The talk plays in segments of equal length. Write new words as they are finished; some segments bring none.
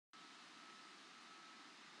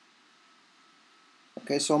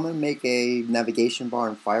Okay, so I'm going to make a navigation bar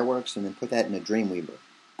in Fireworks and then put that in a Dreamweaver.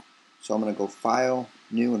 So I'm going to go File,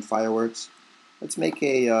 New, and Fireworks. Let's make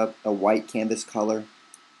a white canvas color,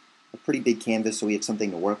 a pretty big canvas so we have something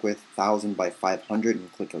to work with, 1000 by 500,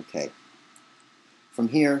 and click OK. From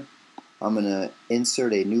here, I'm going to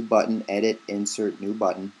insert a new button, Edit, Insert, New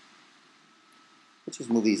Button. Let's just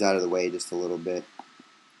move these out of the way just a little bit.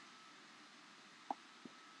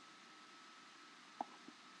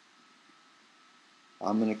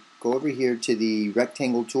 I'm going to go over here to the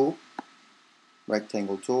rectangle tool,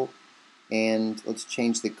 and let's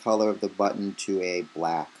change the color of the button to a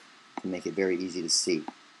black to make it very easy to see.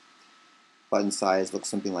 Button size looks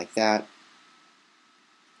something like that.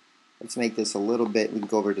 Let's make this a little bit, we can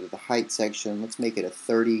go over to the height section, let's make it a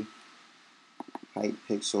 30 height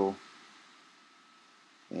pixel,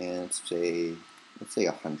 and let's say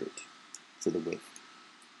 100 for the width.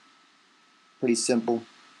 Pretty simple.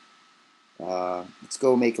 Let's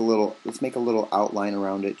make a little outline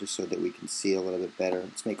around it just so that we can see a little bit better.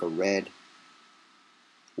 Let's make a red,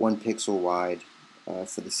 1 pixel wide.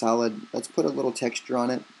 For the solid, let's put a little texture on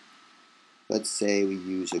it. Let's say we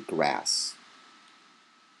use a grass,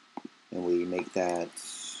 and we make that,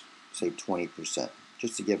 say, 20%,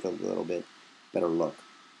 just to give it a little bit better look.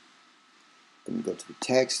 I'm going to go to the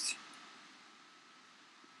text,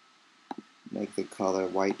 make the color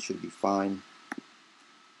white, should be fine.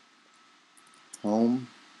 Home,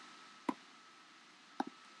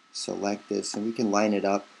 select this, and we can line it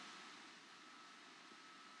up.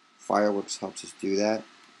 Fireworks helps us do that.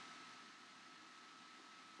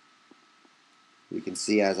 You can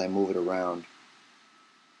see as I move it around.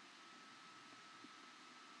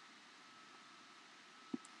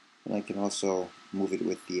 And I can also move it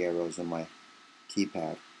with the arrows on my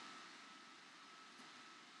keypad.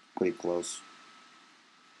 Pretty close.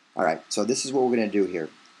 Alright, so this is what we're going to do here.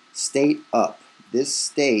 State up. This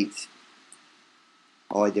state,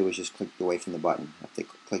 all I did was just click away from the button. I have to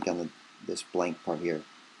click on this blank part here.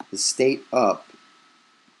 The state up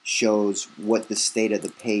shows what the state of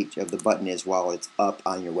the page of the button is while it's up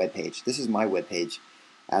on your web page. This is my web page,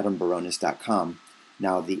 adambarones.com.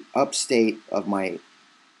 Now the up state of my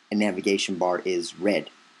navigation bar is red.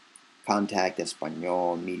 Contact,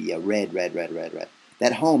 Espanol, Media, red, red, red, red, red.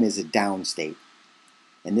 That home is a down state.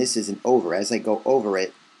 And this is an over. As I go over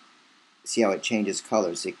it, see how it changes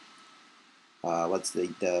colors. It lets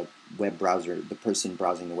the web browser, the person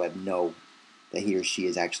browsing the web, know that he or she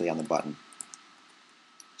is actually on the button.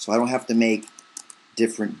 So I don't have to make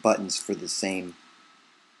different buttons for the same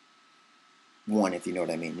one, if you know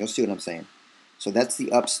what I mean. You'll see what I'm saying. So that's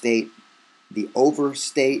the up state. The over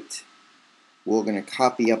state, we're going to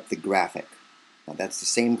copy up the graphic. Now that's the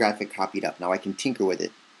same graphic copied up. Now I can tinker with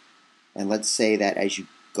it. And let's say that as you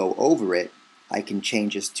go over it, I can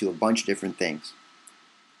change this to a bunch of different things.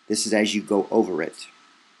 This is as you go over it.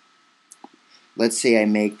 Let's say I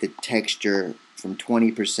make the texture from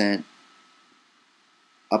 20%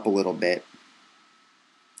 up a little bit,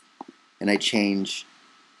 and I change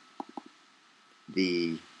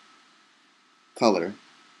the color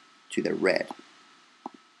to the red.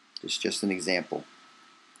 It's just an example.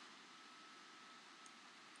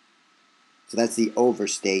 So that's the over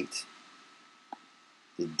state.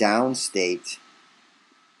 The down state,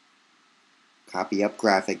 copy up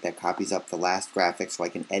graphic, that copies up the last graphic so I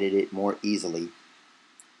can edit it more easily.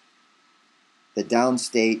 The down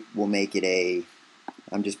state will make it a,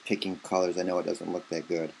 I'm just picking colors, I know it doesn't look that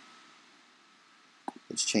good.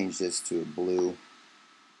 Let's change this to a blue.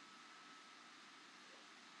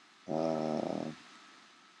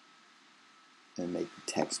 And make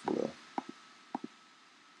the text blue.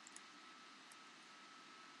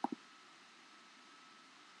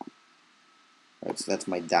 Alright, so that's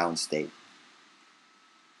my down state.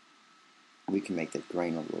 We can make that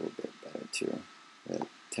grain a little bit better too. The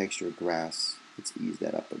texture of grass, let's ease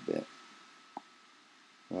that up a bit.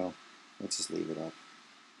 Well, let's just leave it up.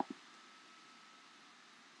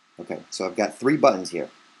 Okay, so I've got 3 buttons here.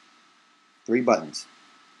 3 buttons.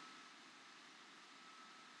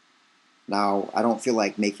 Now, I don't feel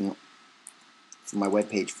like making, for my web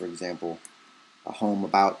page, for example, a home,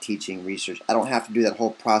 about, teaching, research. I don't have to do that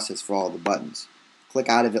whole process for all the buttons. Click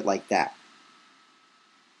out of it like that.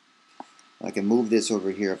 I can move this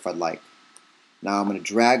over here if I'd like. Now I'm going to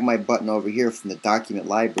drag my button over here from the document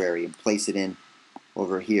library and place it in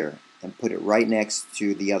over here and put it right next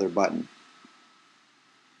to the other button.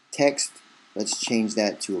 Text, let's change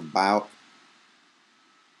that to about.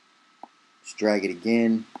 Let's drag it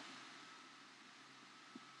again.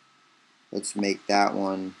 Let's make that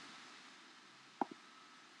one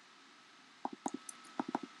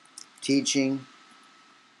teaching.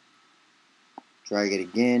 Drag it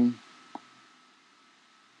again.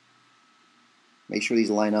 Make sure these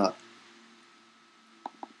line up.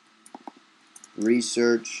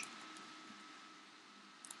 Research.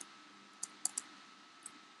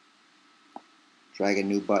 Drag a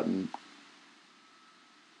new button.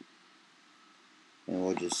 And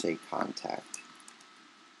we'll just say contact.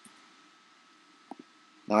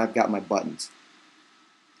 Now I've got my buttons.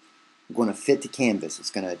 I'm going to fit to canvas.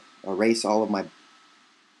 It's going to erase all of my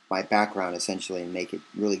background essentially and make it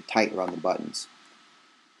really tight around the buttons.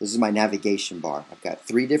 This is my navigation bar. I've got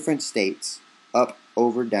 3 different states, up,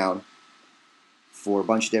 over, down, for a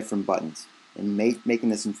bunch of different buttons. And making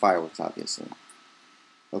this in Fireworks, obviously.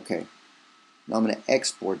 Okay. Now I'm going to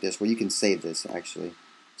export this, where you can save this actually.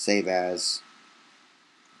 Save as.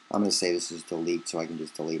 I'm going to say this is delete so I can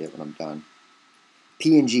just delete it when I'm done.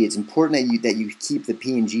 PNG. It's important that you keep the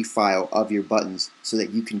PNG file of your buttons so that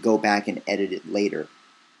you can go back and edit it later.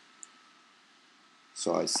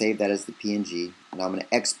 So I save that as the PNG, and I'm going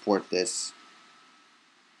to export this.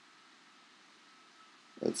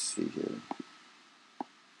 Let's see here.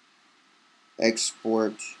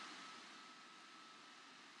 Export.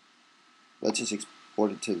 Let's just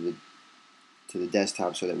export it to the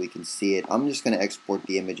desktop so that we can see it. I'm just going to export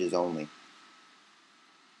the images only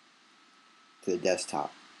to the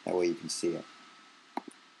desktop. That way you can see it.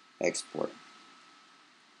 Export.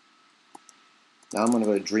 Now I'm going to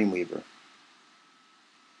go to Dreamweaver.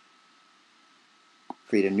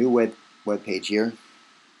 Create a new web page here.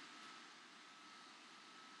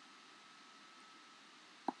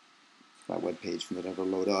 My web page from it'll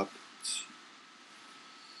load up.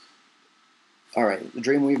 Alright, the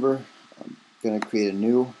Dreamweaver. I'm going to create a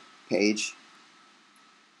new page.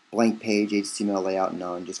 Blank page, HTML layout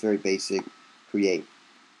none, just very basic. Create.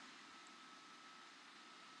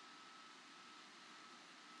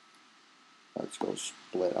 Let's go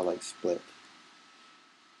split. I like split.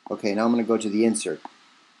 Okay, now I'm going to go to the insert.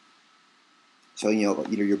 So,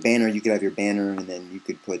 either your banner, you could have your banner, and then you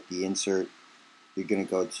could put the insert. You're going to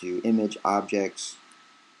go to Image, Objects,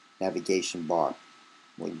 Navigation Bar,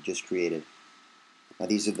 what you just created. Now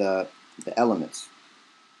these are the elements.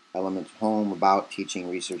 Elements: Home, About, Teaching,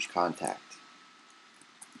 Research, Contact.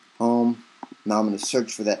 Home. Now I'm going to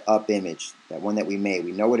search for that up image, that one that we made.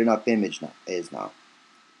 We know what an up image is now.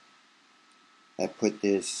 I put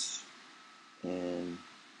this in.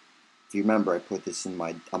 If you remember, I put this in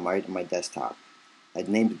on my desktop. I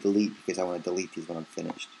named it delete because I want to delete these when I'm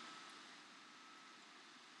finished.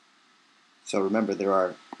 So remember, there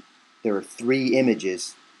are 3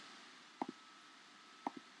 images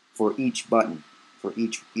for each button, for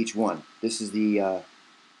each one. This is the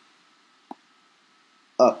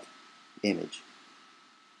up image.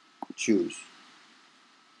 Choose.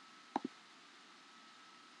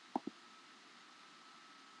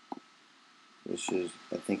 This is,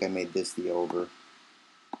 I think I made this the over.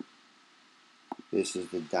 This is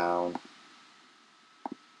the down.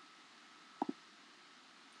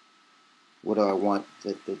 What do I want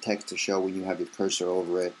the text to show when you have your cursor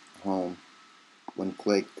over it? Home. When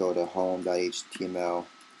click, go to home.html.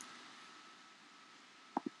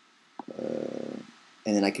 And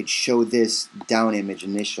then I could show this down image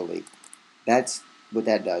initially. That's what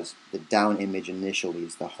that does. The down image initially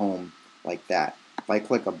is the home, like that. If I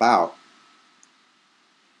click about,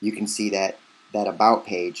 you can see that about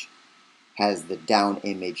page has the down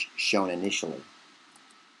image shown initially.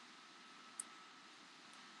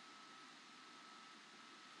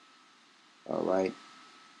 Alright,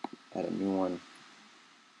 add a new one.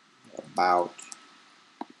 About.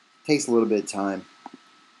 Takes a little bit of time.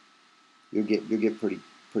 You'll get pretty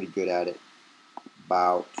good at it.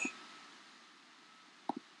 About.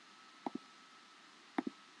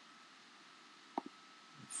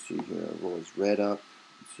 Let's see here. Roll is red up.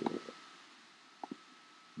 Let's see here.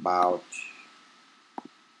 About.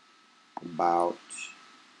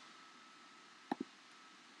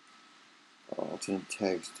 Alternate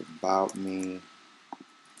text, about me,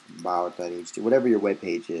 about.html, whatever your web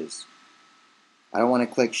page is. I don't want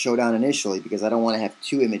to click show down initially because I don't want to have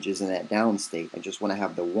 2 images in that down state. I just want to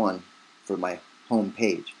have the one for my home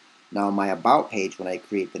page. Now on my about page, when I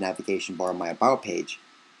create the navigation bar on my about page,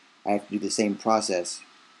 I have to do the same process,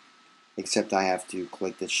 except I have to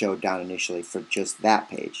click the show down initially for just that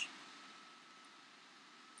page.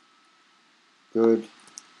 Good.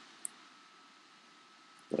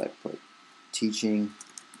 What I put? Teaching.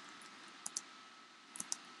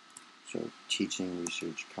 So teaching,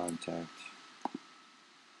 research, contact.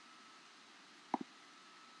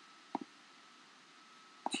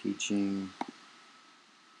 Teaching.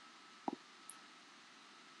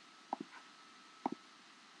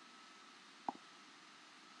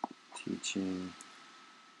 Teaching.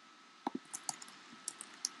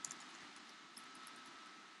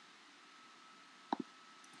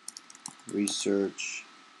 research.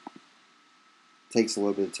 Takes a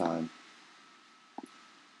little bit of time.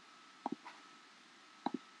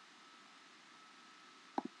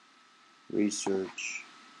 Research.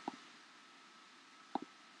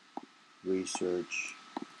 Research.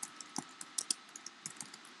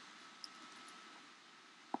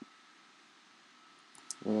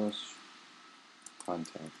 What else?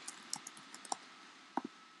 Contact.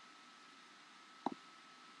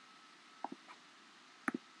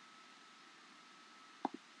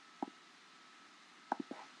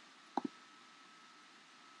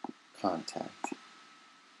 Contact.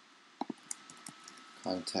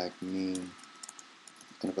 Contact me. I'm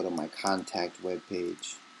going to go to my contact web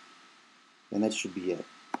page. And that should be it.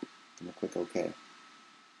 I'm going to click OK.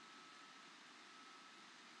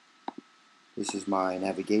 This is my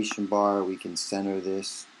navigation bar. We can center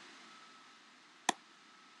this.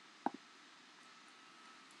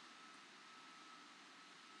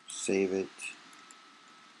 Save it.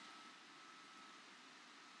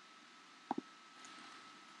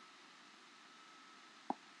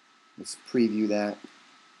 Let's preview that.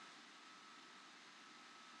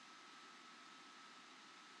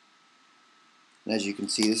 And as you can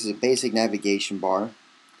see, this is a basic navigation bar.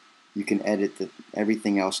 You can edit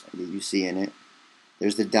everything else that you see in it.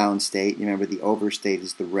 There's the down state. Remember, the over state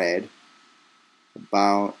is the red.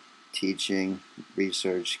 About, teaching,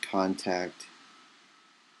 research, contact.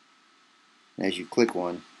 And as you click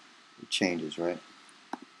one, it changes, right?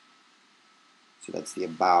 So that's the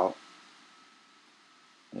about.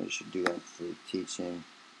 And it should do that for teaching.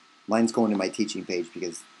 Mine's going to my teaching page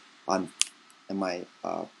because in my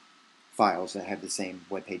files I have the same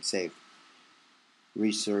web page saved.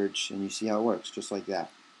 Research, and you see how it works, just like that.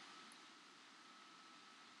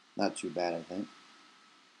 Not too bad, I think.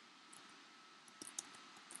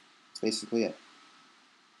 That's basically it.